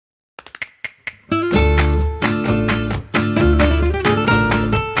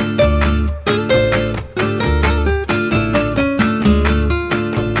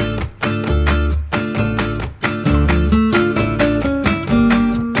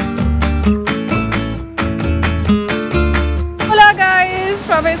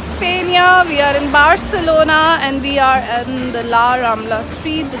Hola, we are in Barcelona and we are in the La Rambla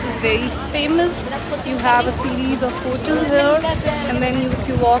street. This is very famous. You have a series of hotels here, and then if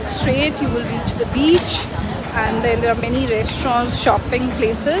you walk straight you will reach the beach, and then there are many restaurants, shopping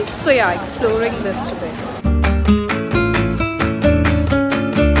places. So yeah, exploring this today.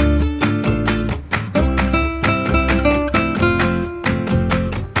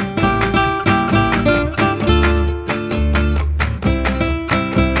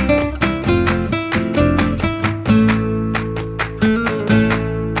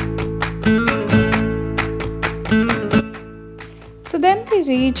 So then we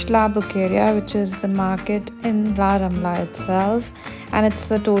reached La Bouqeria, which is the market in La Rambla itself, and it's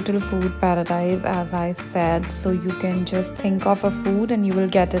the total food paradise, as I said. So you can just think of a food and you will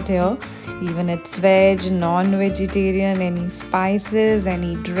get it here. Even it's veg, non-vegetarian, any spices,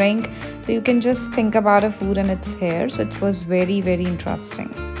 any drink. So you can just think about a food and it's here. So it was very, very interesting.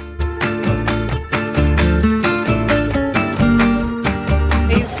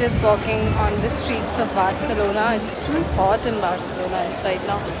 Just walking on the streets of Barcelona. It's too hot in Barcelona. It's right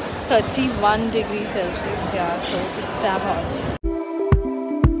now 31 degrees Celsius. Yeah, so it's damn hot.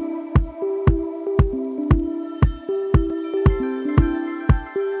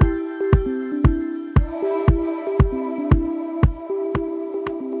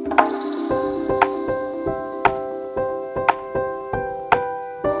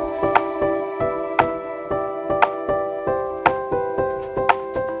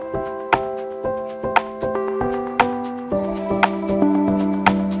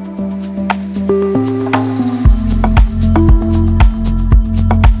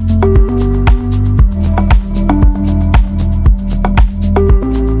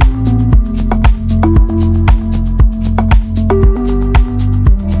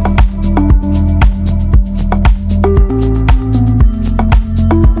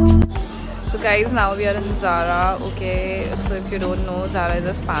 Guys, now we are in Zara. Okay, so if you don't know, Zara is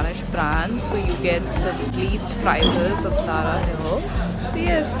a Spanish brand, so you get the least prices of Zara here. So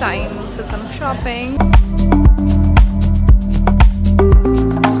yes, time for some shopping.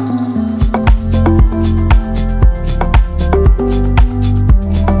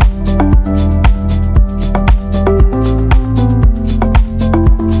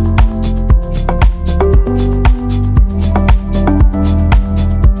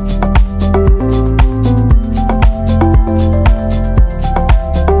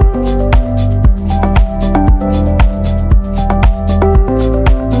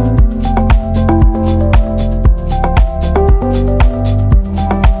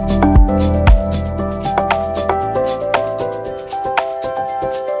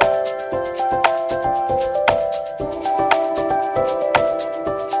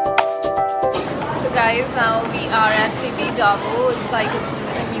 Guys, now we are at Tibidabo. It's like an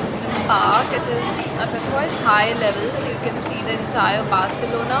amusement park. It is at a quite high level, so you can see the entire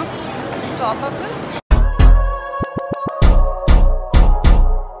Barcelona on top of it.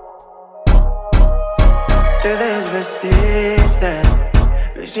 Te desvestiste,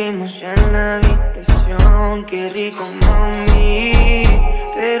 lo hicimos en la habitación. Qué rico, mami,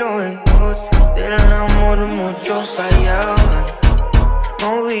 pero en cosas del amor muchos fallaban.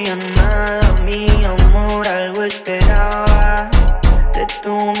 No veía nada, mi amor, algo esperaba de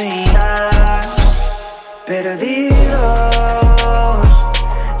tu mirada. Perdidos,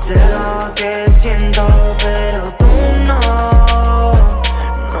 sé lo que siento, pero tú no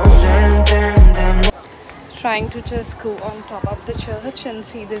nos entendemos. Trying to just go on top of the church and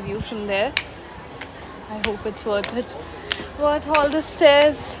see the view from there. I hope it's worth it. Worth all the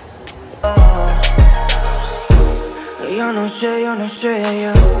stairs. Yo no sé ya,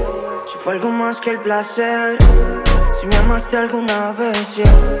 si fue algo más que el placer, si me amaste alguna vez, ya,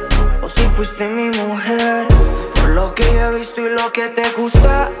 o si fuiste mi mujer. Por lo que yo he visto y lo que te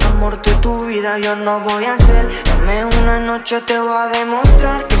gusta, amor de tu vida yo no voy a hacer. Dame una noche, te voy a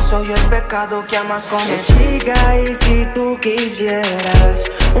demostrar que soy el pecado que amas con mi chica. Y si tú quisieras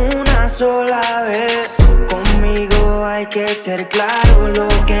una sola vez conmigo, hay que ser claro lo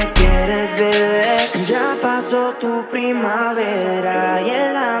que quieres, bebé. Ya pasó tu primavera y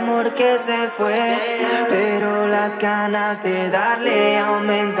el amor que se fue, pero las ganas de darle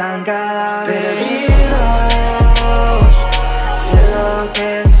aumentan cada vez. Perdidos, sé lo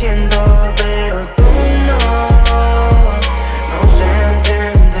que siento, pero tú no nos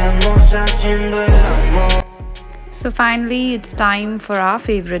entendemos haciendo el amor. So finally it's time for our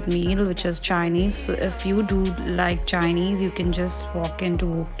favorite meal, which is Chinese. So if you do like Chinese, you can just walk into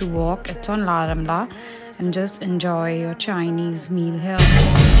Walk to Walk. It's on La Rambla, and just enjoy your Chinese meal here.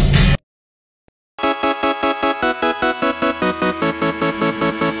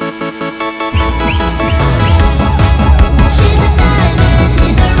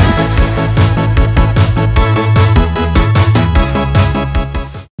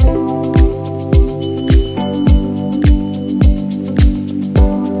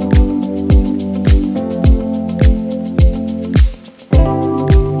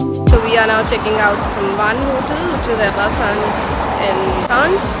 checking out from one hotel, which is Evasan's in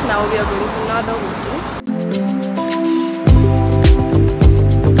France. Now we are going to another hotel.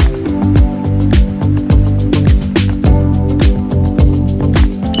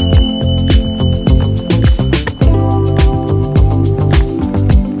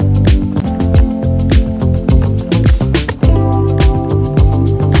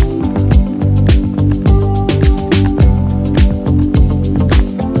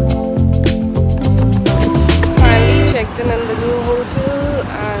 In the new hotel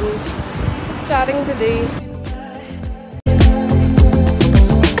and starting the day.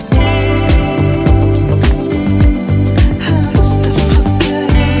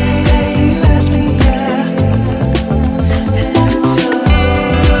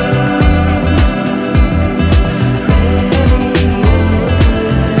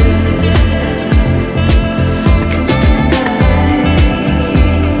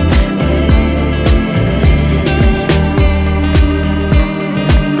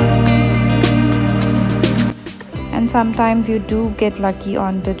 Sometimes you do get lucky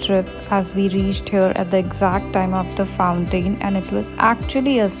on the trip, as we reached here at the exact time of the fountain, and it was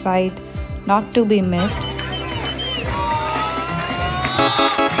actually a sight not to be missed.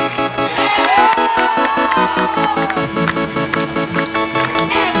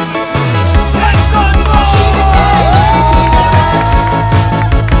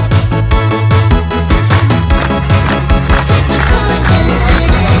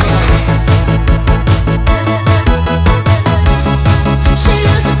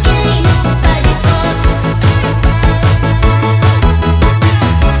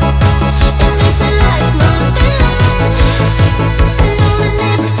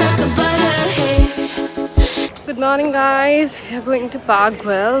 Good morning guys, we are going to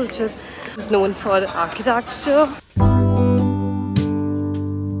Guell, which is known for the architecture.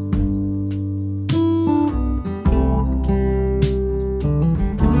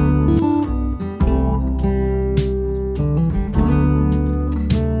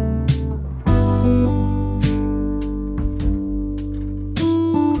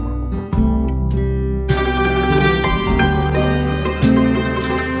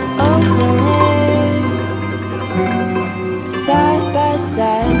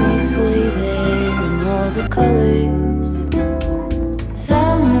 Side we sway there in all the colors.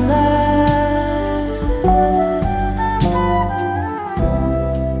 Some love,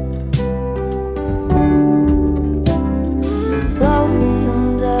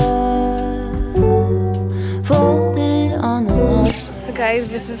 lonesome love, folded on the lawn. So guys,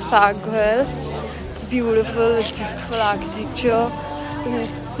 this is Guell. It's beautiful architecture in the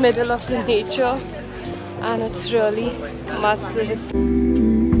middle of the nature, and it's really must visit.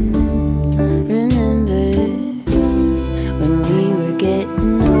 Remember when we were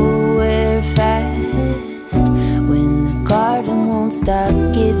getting nowhere fast, when the garden won't stop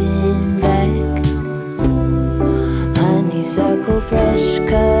giving back honeysuckle, fresh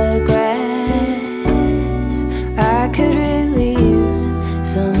cut grass. I could really use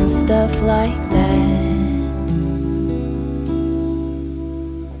some stuff like that.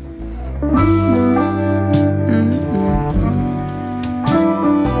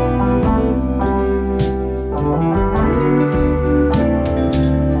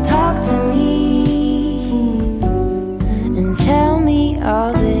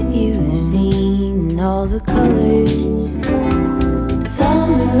 All the colors,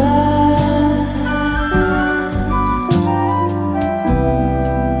 summer love,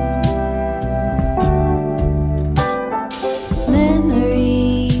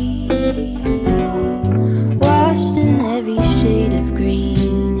 memories washed in every shade of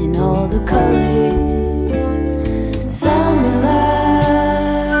green, and all the colors, summer love.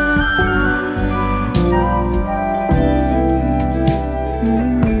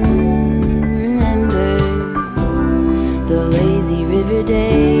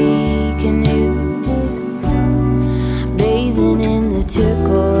 Day canoe, bathing in the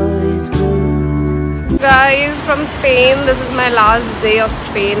turquoise blue. Guys, from Spain, this is my last day of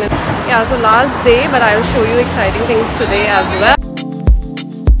Spain. Yeah, so last day, but I'll show you exciting things today as well.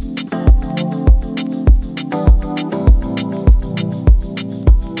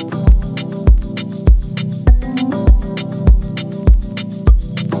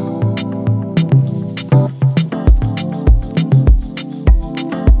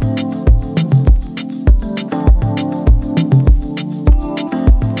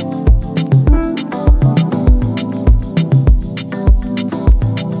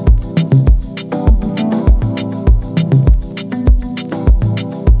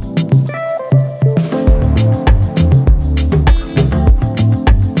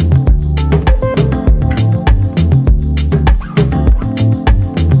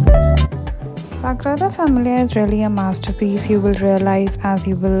 Sagrada Familia is really a masterpiece. You will realize as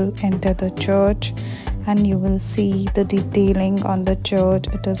you will enter the church and you will see the detailing on the church.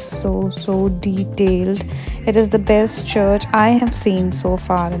 It is so detailed. It is the best church I have seen so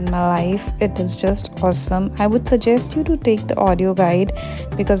far in my life. It is just awesome. I would suggest you to take the audio guide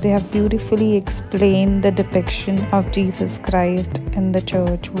because they have beautifully explained the depiction of Jesus Christ in the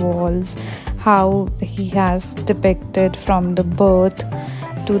church walls, how he has depicted from the birth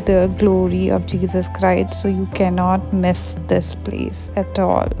to the glory of Jesus Christ. So you cannot miss this place at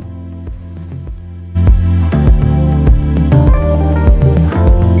all.